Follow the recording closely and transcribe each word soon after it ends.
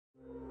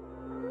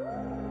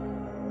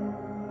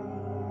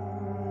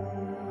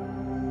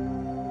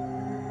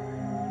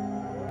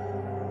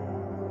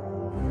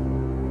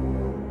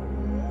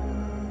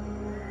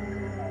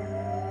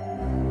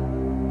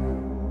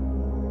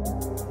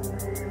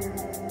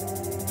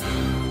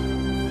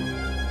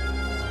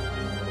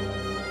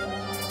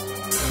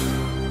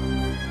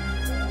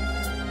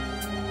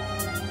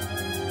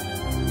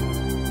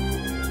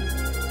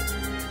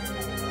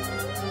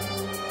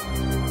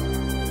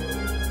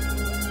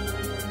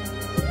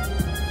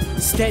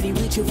Steady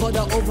reaching for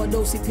the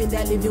overload, sipping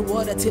that living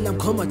water till I'm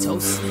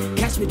comatose.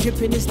 Catch me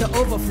dripping, it's the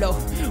overflow.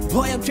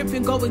 Boy, I'm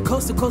dripping, going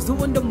coast to coast,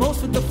 doing the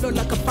most with the flow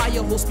like a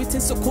fire hose. Spitting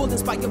so cold,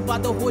 inspired by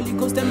the Holy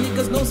Ghost. Them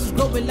niggas' noses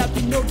glowing like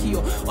Pinocchio.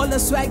 All the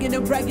swagging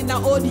and bragging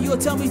out audio.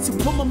 Tell me to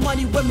put my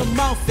money where my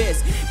mouth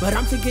is, but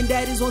I'm thinking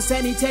that is on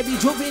sanitary.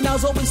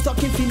 Juveniles always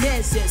stuck in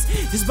finances.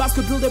 This boss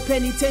could build a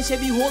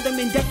penitentiary, hold them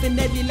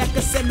indefinitely like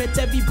a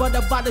cemetery, but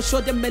about to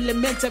show them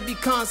elementary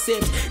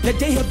concepts that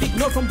they have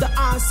ignored from the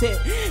onset.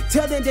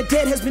 Tell them the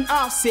dead has been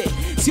offset.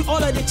 See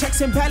all of the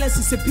checks and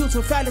balances, the built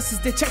on fallacies.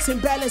 The checks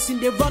and balancing,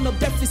 they run up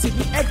deficit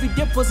with every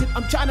deposit.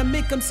 I'm trying to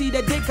make them see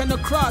that they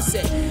cannot cross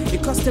it. The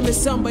custom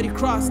is somebody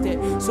crossed it,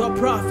 so I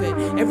profit.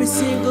 Every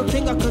single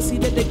thing I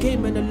considered the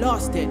game and I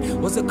lost it.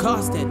 Was a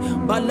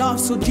costed, but love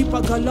so deep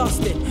I got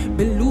lost it.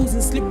 Been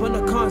losing sleep on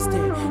a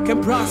constant.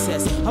 Can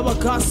process how I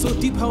got so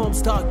deep, how I'm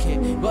stuck here.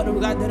 But I'm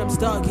glad that I'm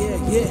stuck, yeah.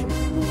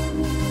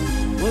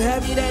 We're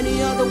happy than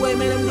any other way,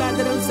 man, I'm glad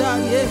that I'm stuck,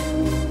 yeah.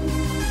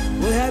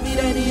 We're happy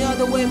than any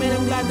other way, man,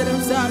 I'm glad that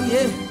I'm stuck,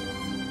 yeah.